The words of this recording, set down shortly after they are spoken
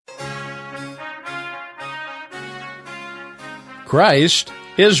Christ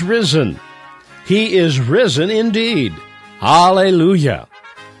is risen. He is risen indeed. Alleluia.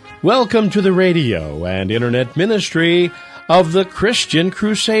 Welcome to the radio and internet ministry of the Christian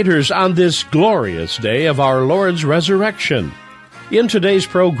Crusaders on this glorious day of our Lord's resurrection. In today's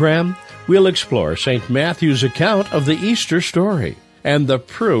program, we'll explore St. Matthew's account of the Easter story and the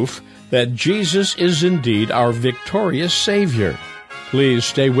proof that Jesus is indeed our victorious Savior. Please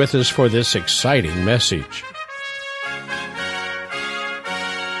stay with us for this exciting message.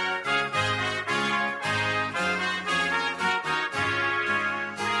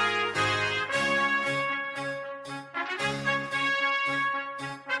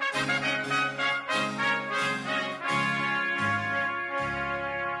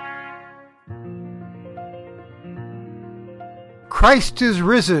 Christ is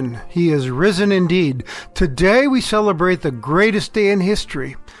risen. He is risen indeed. Today we celebrate the greatest day in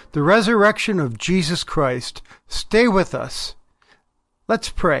history, the resurrection of Jesus Christ. Stay with us. Let's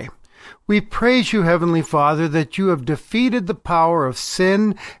pray. We praise you, Heavenly Father, that you have defeated the power of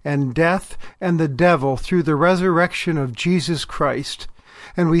sin and death and the devil through the resurrection of Jesus Christ.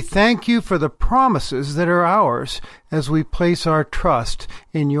 And we thank you for the promises that are ours as we place our trust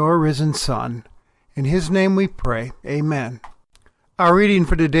in your risen Son. In his name we pray. Amen. Our reading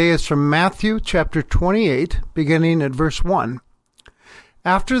for today is from Matthew chapter 28, beginning at verse 1.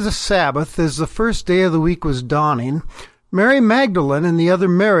 After the Sabbath, as the first day of the week was dawning, Mary Magdalene and the other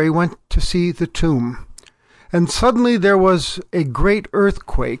Mary went to see the tomb. And suddenly there was a great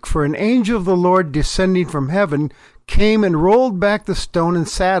earthquake, for an angel of the Lord descending from heaven came and rolled back the stone and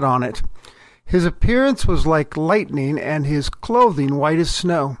sat on it. His appearance was like lightning, and his clothing white as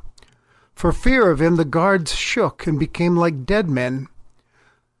snow. For fear of him, the guards shook and became like dead men.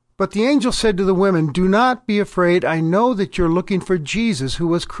 But the angel said to the women, "Do not be afraid. I know that you're looking for Jesus who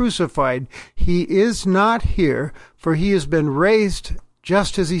was crucified. He is not here, for he has been raised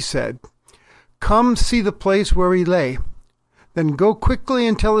just as he said. Come see the place where he lay. Then go quickly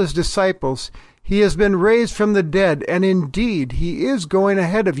and tell his disciples, he has been raised from the dead, and indeed he is going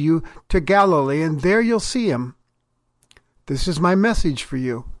ahead of you to Galilee, and there you'll see him. This is my message for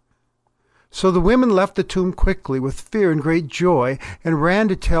you." So the women left the tomb quickly with fear and great joy and ran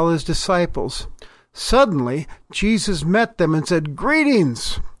to tell his disciples. Suddenly Jesus met them and said,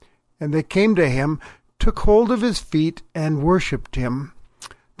 "Greetings!" And they came to him, took hold of his feet, and worshipped him.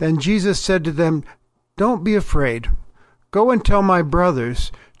 Then Jesus said to them, "Don't be afraid. Go and tell my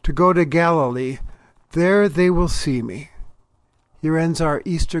brothers to go to Galilee. There they will see me." Here ends our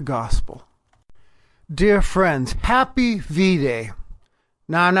Easter Gospel. Dear friends, happy V-Day.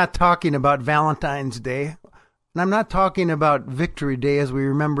 Now, I'm not talking about Valentine's Day, and I'm not talking about Victory Day as we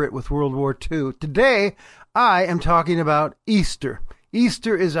remember it with World War II. Today, I am talking about Easter.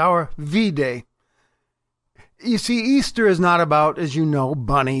 Easter is our V-Day. You see, Easter is not about, as you know,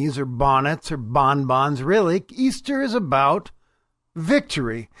 bunnies or bonnets or bonbons. Really, Easter is about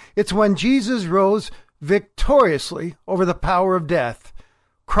victory. It's when Jesus rose victoriously over the power of death.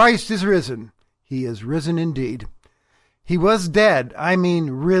 Christ is risen. He is risen indeed. He was dead. I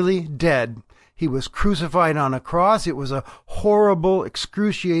mean, really dead. He was crucified on a cross. It was a horrible,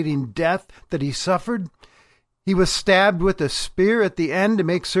 excruciating death that he suffered. He was stabbed with a spear at the end to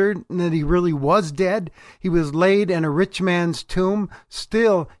make certain that he really was dead. He was laid in a rich man's tomb.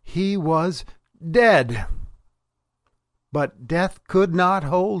 Still, he was dead. But death could not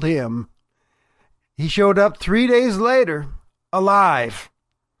hold him. He showed up 3 days later, alive.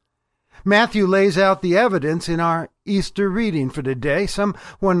 Matthew lays out the evidence in our Easter reading for today.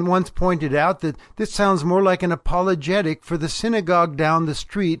 Someone once pointed out that this sounds more like an apologetic for the synagogue down the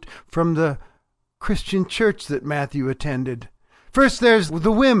street from the Christian church that Matthew attended. First, there's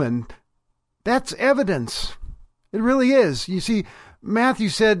the women. That's evidence. It really is. You see, Matthew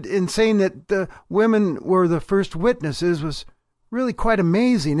said in saying that the women were the first witnesses was really quite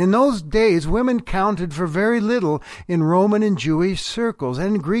amazing. In those days, women counted for very little in Roman and Jewish circles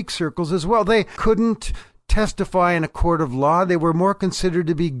and in Greek circles as well. They couldn't testify in a court of law. They were more considered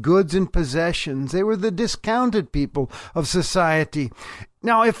to be goods and possessions. They were the discounted people of society.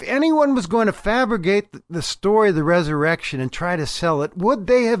 Now, if anyone was going to fabricate the story of the resurrection and try to sell it, would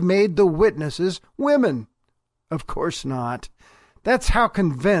they have made the witnesses women? Of course not. That's how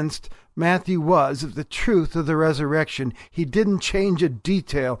convinced Matthew was of the truth of the resurrection. He didn't change a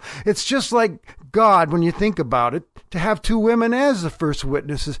detail. It's just like God, when you think about it, to have two women as the first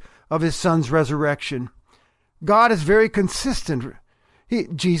witnesses of his son's resurrection. God is very consistent.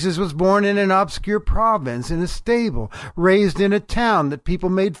 Jesus was born in an obscure province, in a stable, raised in a town that people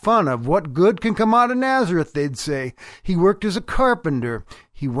made fun of. What good can come out of Nazareth, they'd say. He worked as a carpenter.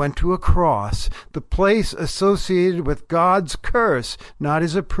 He went to a cross, the place associated with God's curse, not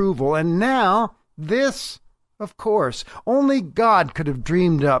his approval. And now, this, of course, only God could have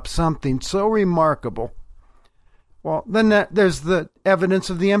dreamed up something so remarkable. Well, then there's the evidence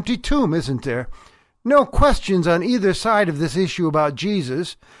of the empty tomb, isn't there? No questions on either side of this issue about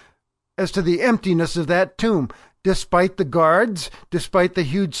Jesus as to the emptiness of that tomb. Despite the guards, despite the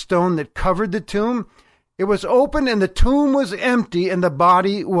huge stone that covered the tomb, it was open and the tomb was empty and the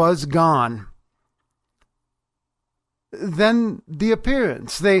body was gone. Then the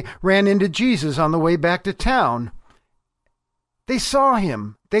appearance. They ran into Jesus on the way back to town. They saw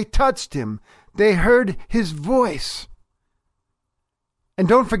him. They touched him. They heard his voice. And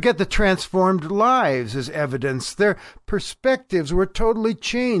don't forget the transformed lives as evidence. Their perspectives were totally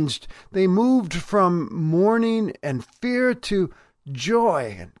changed. They moved from mourning and fear to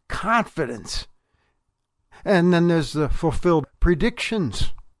joy and confidence. And then there's the fulfilled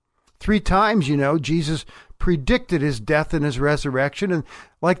predictions. 3 times, Jesus predicted his death and his resurrection. And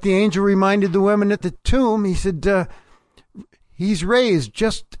like the angel reminded the women at the tomb, he said, he's raised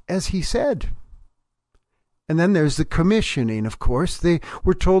just as he said. And then there's the commissioning, of course. They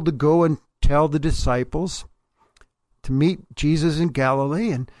were told to go and tell the disciples to meet Jesus in Galilee.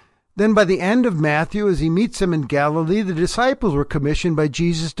 And then by the end of Matthew, as he meets them in Galilee, the disciples were commissioned by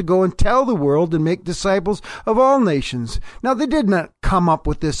Jesus to go and tell the world and make disciples of all nations. Now, they did not come up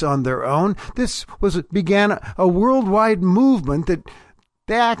with this on their own. This began a worldwide movement that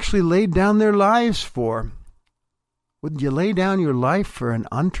they actually laid down their lives for. Would you lay down your life for an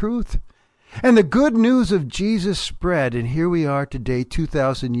untruth? And the good news of Jesus spread, and here we are today,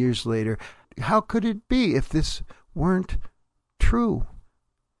 2,000 years later. How could it be if this weren't true?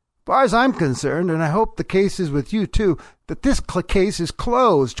 As far as I'm concerned, and I hope the case is with you too, that this case is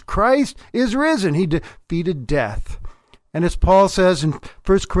closed. Christ is risen. He defeated death. And as Paul says in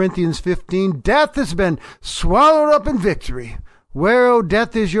 1 Corinthians 15, death has been swallowed up in victory. Where, O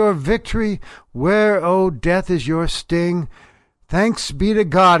death, is your victory? Where, O death, is your sting? Thanks be to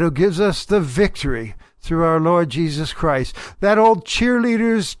God who gives us the victory through our Lord Jesus Christ. That old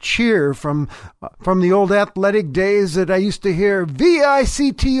cheerleader's cheer from the old athletic days that I used to hear,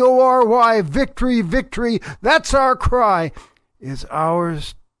 V-I-C-T-O-R-Y, victory, victory, that's our cry, is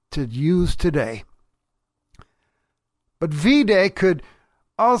ours to use today. But V-Day could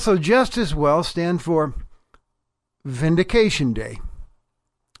also just as well stand for Vindication Day.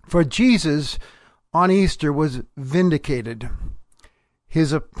 For Jesus on Easter was vindicated.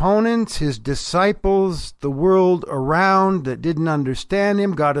 His opponents, his disciples, the world around that didn't understand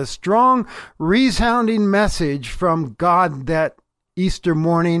him got a strong, resounding message from God that Easter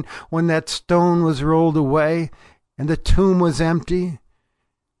morning when that stone was rolled away and the tomb was empty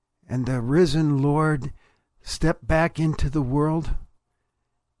and the risen Lord stepped back into the world.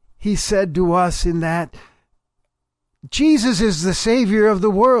 He said to us in that, Jesus is the Savior of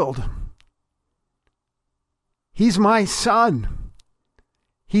the world. He's my son.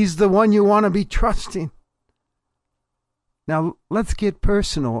 He's the one you want to be trusting. Now, let's get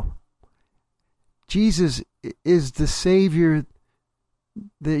personal. Jesus is the Savior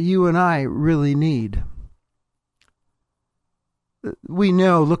that you and I really need. We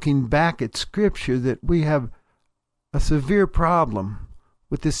know, looking back at Scripture, that we have a severe problem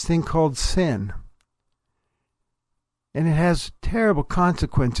with this thing called sin. And it has terrible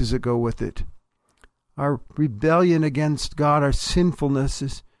consequences that go with it. Our rebellion against God, our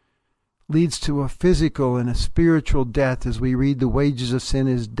sinfulness leads to a physical and a spiritual death, as we read the wages of sin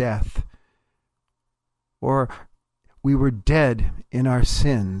is death. Or we were dead in our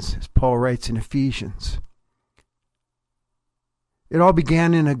sins, as Paul writes in Ephesians. It all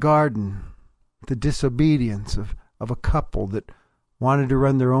began in a garden, the disobedience of a couple that wanted to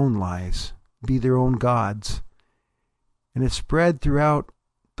run their own lives, be their own gods. And it spread throughout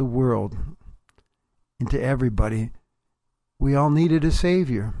the world into everybody. We all needed a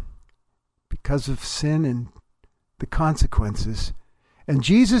Savior because of sin and the consequences. And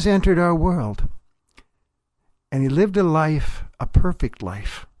Jesus entered our world. And he lived a life, a perfect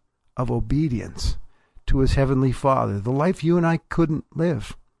life of obedience to his heavenly Father, the life you and I couldn't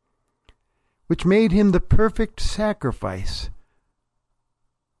live, which made him the perfect sacrifice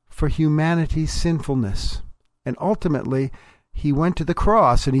for humanity's sinfulness. And ultimately, he went to the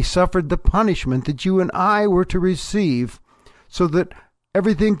cross and he suffered the punishment that you and I were to receive so that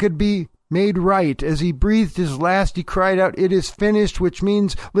everything could be made right. As he breathed his last, he cried out, "It is finished," which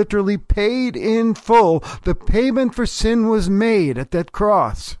means literally paid in full. The payment for sin was made at that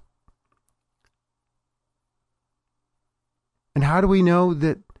cross. And how do we know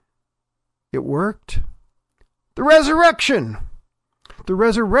that it worked? The resurrection. The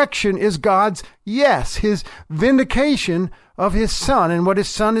resurrection is God's yes, his vindication of his Son and what his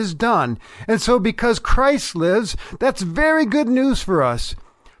Son has done. And so because Christ lives, that's very good news for us.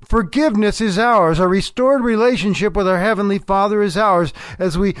 Forgiveness is ours. A restored relationship with our Heavenly Father is ours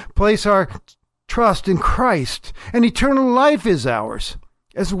as we place our trust in Christ. And eternal life is ours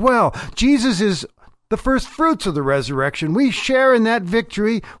as well. Jesus is the first fruits of the resurrection. We share in that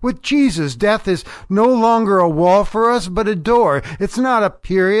victory with Jesus. Death is no longer a wall for us, but a door. It's not a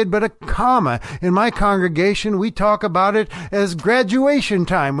period, but a comma. In my congregation, we talk about it as graduation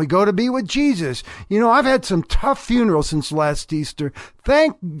time. We go to be with Jesus. You know, I've had some tough funerals since last Easter.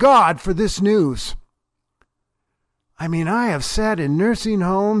 Thank God for this news. I mean, I have sat in nursing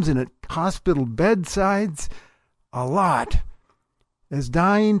homes and at hospital bedsides a lot, as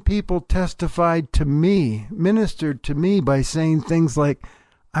dying people testified to me, ministered to me by saying things like,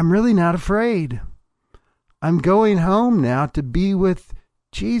 I'm really not afraid. I'm going home now to be with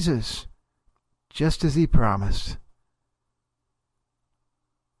Jesus, just as he promised.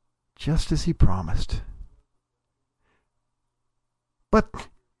 Just as he promised. But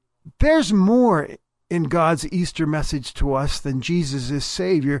there's more in God's Easter message to us than Jesus is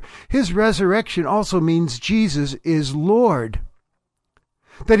Savior. His resurrection also means Jesus is Lord.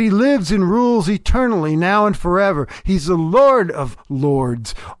 That he lives and rules eternally, now and forever. He's the Lord of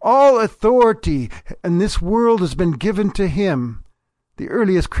lords. All authority in this world has been given to him. The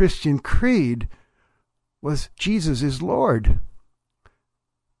earliest Christian creed was Jesus is Lord.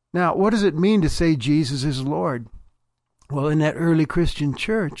 Now, what does it mean to say Jesus is Lord? Well, in that early Christian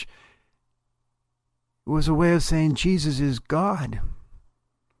church, it was a way of saying Jesus is God.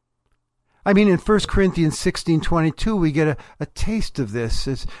 I mean, in 1 Corinthians 16:22, we get a taste of this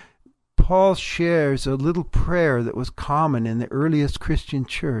as Paul shares a little prayer that was common in the earliest Christian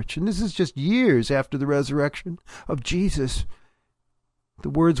church. And this is just years after the resurrection of Jesus.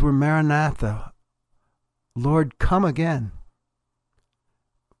 The words were, Maranatha, Lord, come again.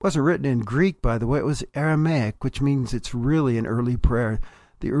 It wasn't written in Greek, by the way. It was Aramaic, which means it's really an early prayer.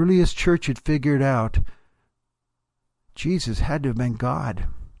 The earliest church had figured out Jesus had to have been God.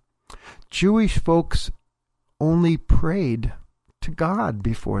 Jewish folks only prayed to God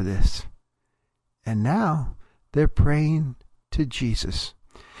before this. And now they're praying to Jesus.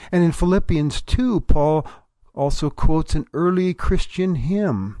 And in Philippians 2, Paul also quotes an early Christian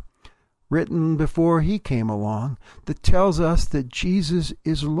hymn written before he came along that tells us that Jesus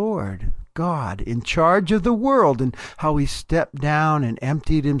is Lord, God, in charge of the world, and how he stepped down and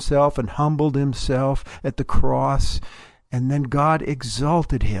emptied himself and humbled himself at the cross. And then God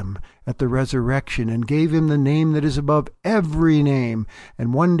exalted him at the resurrection and gave him the name that is above every name.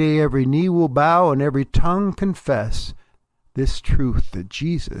 And one day every knee will bow and every tongue confess this truth, that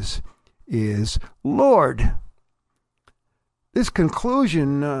Jesus is Lord. This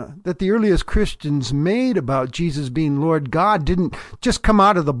conclusion that the earliest Christians made about Jesus being Lord God didn't just come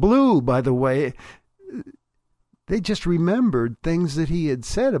out of the blue, by the way. They just remembered things that he had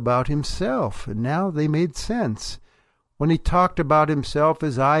said about himself, and now they made sense. When he talked about himself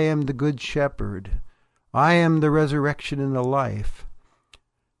as, I am the good shepherd, I am the resurrection and the life.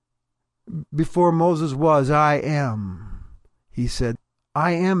 Before Moses was, I am. He said,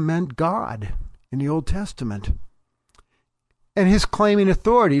 I am meant God in the Old Testament. And his claiming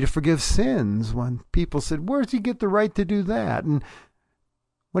authority to forgive sins, when people said, where does he get the right to do that? And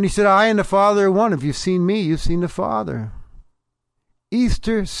when he said, I and the Father are one, if you've seen me, you've seen the Father.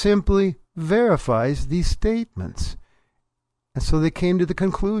 Easter simply verifies these statements. And so they came to the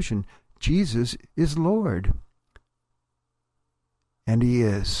conclusion, Jesus is Lord. And he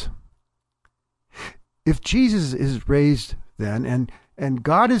is. If Jesus is raised then, and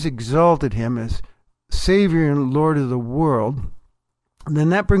God has exalted him as Savior and Lord of the world, then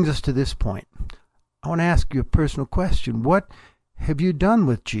that brings us to this point. I want to ask you a personal question. What have you done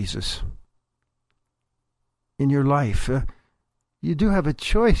with Jesus in your life? You do have a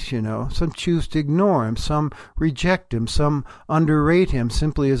choice, you know. Some choose to ignore him. Some reject him. Some underrate him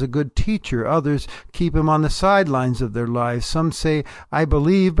simply as a good teacher. Others keep him on the sidelines of their lives. Some say, I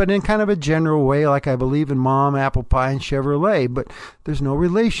believe, but in kind of a general way, like I believe in Mom, apple pie, and Chevrolet, but there's no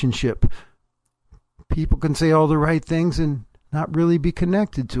relationship. People can say all the right things and not really be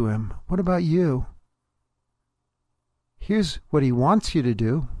connected to him. What about you? Here's what he wants you to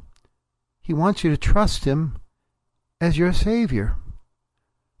do. He wants you to trust him as your Savior,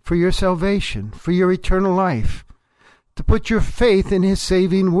 for your salvation, for your eternal life, to put your faith in his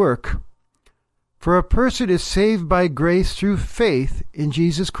saving work. For a person is saved by grace through faith in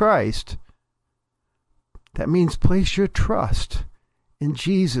Jesus Christ. That means place your trust in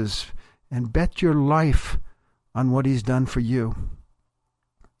Jesus and bet your life on what he's done for you.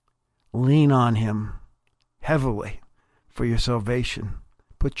 Lean on him heavily for your salvation.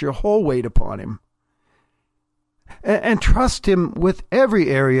 Put your whole weight upon him. And trust him with every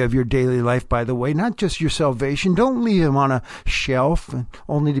area of your daily life, by the way, not just your salvation. Don't leave him on a shelf and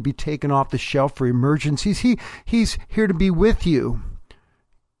only to be taken off the shelf for emergencies. He's here to be with you.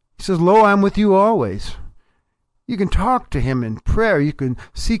 He says, "Lo, I'm with you always." You can talk to him in prayer. You can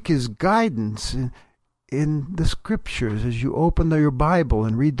seek his guidance in the scriptures as you open your Bible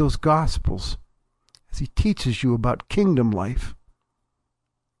and read those Gospels, as he teaches you about kingdom life.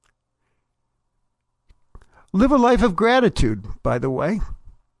 Live a life of gratitude, by the way,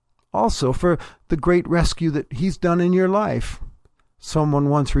 also for the great rescue that he's done in your life. Someone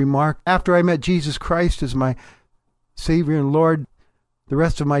once remarked, "After I met Jesus Christ as my Savior and Lord, the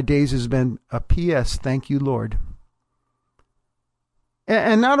rest of my days has been a P.S. Thank you, Lord."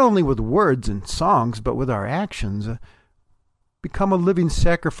 And not only with words and songs, but with our actions. Become a living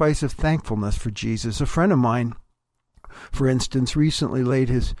sacrifice of thankfulness for Jesus. A friend of mine, for instance, recently laid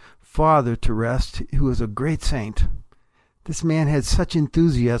his father to rest, who was a great saint. This man had such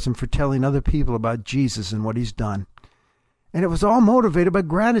enthusiasm for telling other people about Jesus and what he's done. And it was all motivated by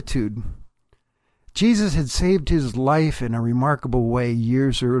gratitude. Jesus had saved his life in a remarkable way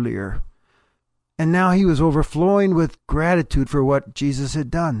years earlier. And now he was overflowing with gratitude for what Jesus had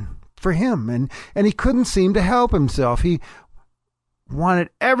done for him. And he couldn't seem to help himself. He wanted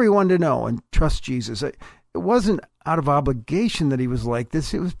everyone to know and trust Jesus. It wasn't out of obligation that he was like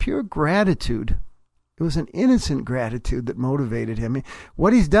this. It was pure gratitude. It was an innocent gratitude that motivated him.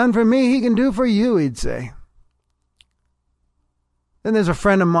 What he's done for me, he can do for you, he'd say. Then there's a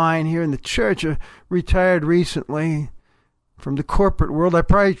friend of mine here in the church, retired recently from the corporate world. I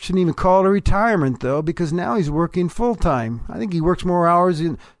probably shouldn't even call it a retirement, though, because now he's working full-time. I think he works more hours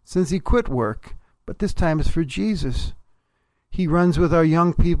since he quit work. But this time it's for Jesus. He runs with our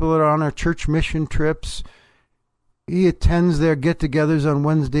young people that are on our church mission trips. He attends their get-togethers on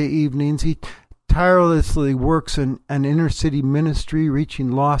Wednesday evenings. He tirelessly works in an inner-city ministry,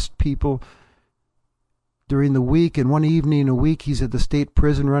 reaching lost people during the week. And one evening a week, he's at the state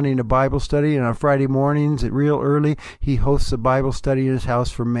prison running a Bible study. And on Friday mornings, at real early, he hosts a Bible study in his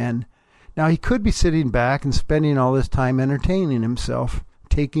house for men. Now, he could be sitting back and spending all this time entertaining himself,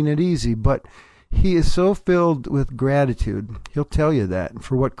 taking it easy, but he is so filled with gratitude, he'll tell you that,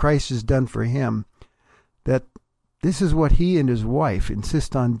 for what Christ has done for him, that this is what he and his wife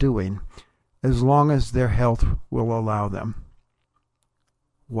insist on doing, as long as their health will allow them.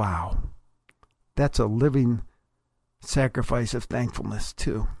 Wow. That's a living sacrifice of thankfulness,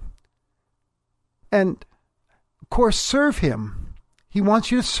 too. And, of course, serve him. He wants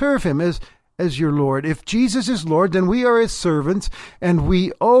you to serve him as your Lord. If Jesus is Lord, then we are his servants, and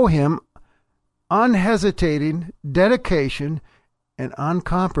we owe him unhesitating dedication and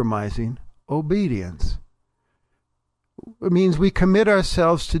uncompromising obedience. It means we commit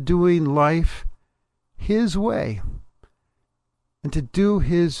ourselves to doing life his way and to do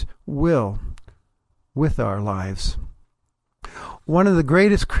his will with our lives. One of the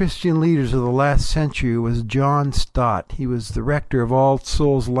greatest Christian leaders of the last century was John Stott. He was the rector of All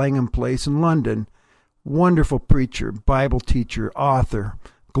Souls Langham Place in London. Wonderful preacher, Bible teacher, author,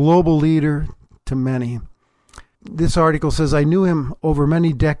 global leader to many. This article says, "I knew him over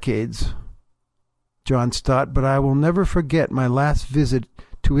many decades, John Stott, but I will never forget my last visit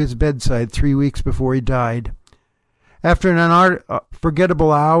to his bedside 3 weeks before he died. After an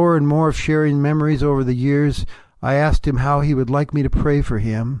unforgettable hour and more of sharing memories over the years, I asked him how he would like me to pray for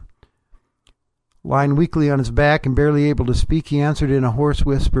him. Lying weakly on his back and barely able to speak, he answered in a hoarse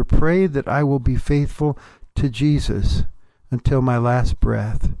whisper, 'Pray that I will be faithful to Jesus until my last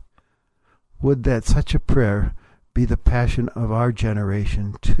breath.' Would that such a prayer be the passion of our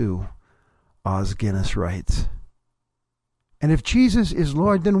generation, too," Os Guinness writes. And if Jesus is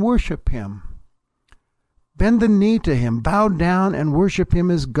Lord, then worship him. Bend the knee to him, bow down and worship him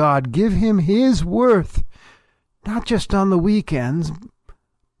as God. Give him his worth, not just on the weekends,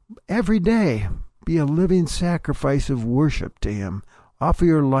 every day. Be a living sacrifice of worship to him. Offer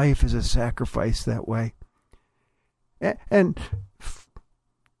your life as a sacrifice that way. And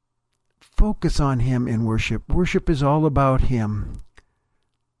focus on him in worship. Worship is all about him.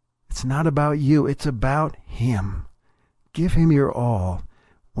 It's not about you. It's about him. Give him your all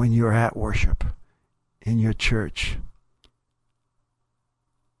when you're at worship in your church.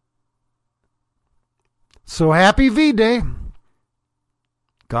 So happy V-Day.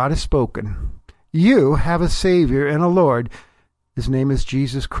 God has spoken. You have a Savior and a Lord. His name is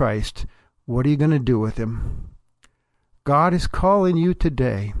Jesus Christ. What are you going to do with him? God is calling you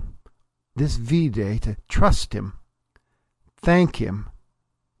today, this V-Day, to trust him, thank him,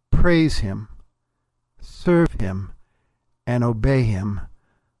 praise Him, serve Him, and obey Him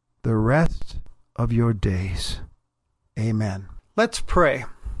the rest of your days. Amen. Let's pray.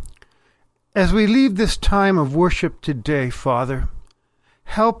 As we leave this time of worship today, Father,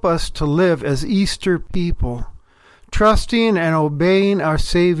 help us to live as Easter people, trusting and obeying our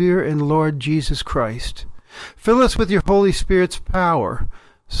Savior and Lord Jesus Christ. Fill us with your Holy Spirit's power,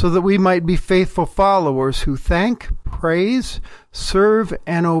 so that we might be faithful followers who thank, praise, serve,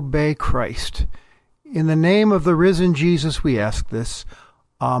 and obey Christ. In the name of the risen Jesus we ask this.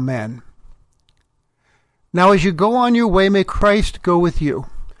 Amen. Now as you go on your way, may Christ go with you.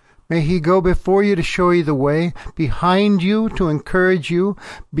 May He go before you to show you the way, behind you to encourage you,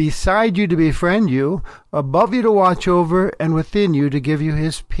 beside you to befriend you, above you to watch over, and within you to give you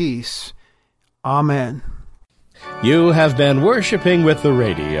His peace. Amen. You have been worshiping with the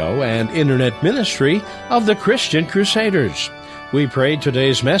radio and internet ministry of the Christian Crusaders. We pray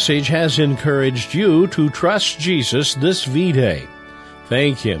today's message has encouraged you to trust Jesus this V-Day.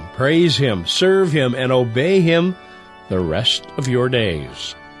 Thank Him, praise Him, serve Him, and obey Him the rest of your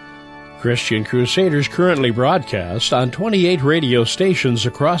days. Christian Crusaders currently broadcast on 28 radio stations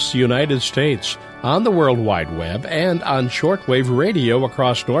across the United States, on the World Wide Web, and on shortwave radio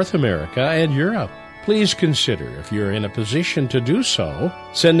across North America and Europe. Please consider, if you're in a position to do so,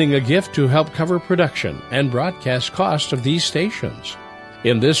 sending a gift to help cover production and broadcast costs of these stations.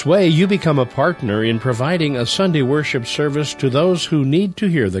 In this way, you become a partner in providing a Sunday worship service to those who need to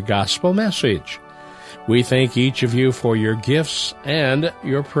hear the gospel message. We thank each of you for your gifts and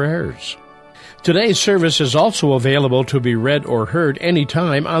your prayers. Today's service is also available to be read or heard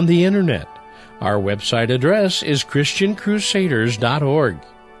anytime on the Internet. Our website address is ChristianCrusaders.org.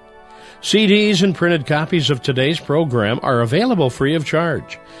 CDs and printed copies of today's program are available free of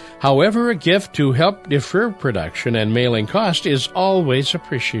charge. However, a gift to help defer production and mailing cost is always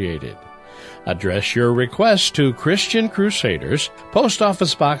appreciated. Address your request to Christian Crusaders, Post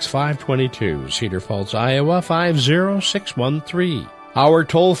Office Box 522, Cedar Falls, Iowa 50613. Our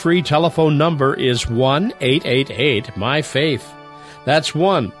toll-free telephone number is 1-888-MY-FAITH. That's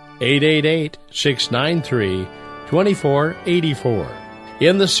 1-888-693-2484.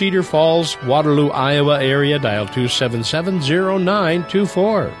 In the Cedar Falls, Waterloo, Iowa area, dial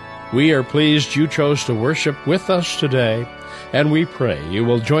 277-0924. We are pleased you chose to worship with us today, and we pray you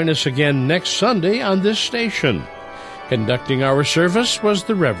will join us again next Sunday on this station. Conducting our service was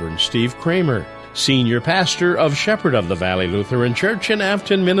the Reverend Steve Kramer, Senior Pastor of Shepherd of the Valley Lutheran Church in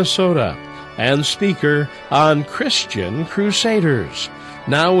Afton, Minnesota, and speaker on Christian Crusaders,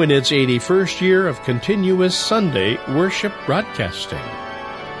 now in its 81st year of continuous Sunday worship broadcasting.